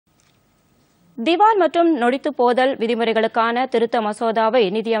திவால் மற்றும் நொடித்து போதல் விதிமுறைகளுக்கான திருத்த மசோதாவை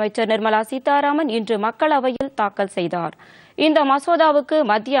நிதியமைச்சர் நிர்மலா சீதாராமன் இன்று மக்களவையில் தாக்கல் செய்தார். இந்த மசோதாவுக்கு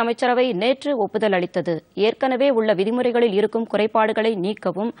மத்திய அமைச்சரவை நேற்று ஒப்புதல் அளித்தது. ஏற்கனவே உள்ள விதிமுறைகளில் இருக்கும் குறைபாடுகளை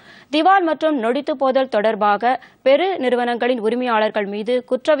நீக்கவும், திவால் மற்றும் நொடித்து போதல் தொடர்பாக பெரு நிறுவனங்களின் உரிமையாளர்கள் மீது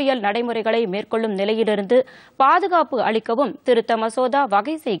குற்றவியல் நடைமுறைகளை மேற்கொள்ளும் நிலையிலிருந்து பாதுகாப்பு அளிக்கவும் திருத்த மசோதா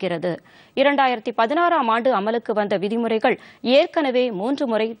வகை செய்கிறது. 2016ஆம் ஆண்டு அமலுக்கு வந்த விதிமுறைகள் ஏற்கனவே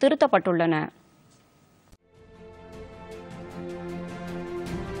 3 முறை திருத்தப்பட்டுள்ளன.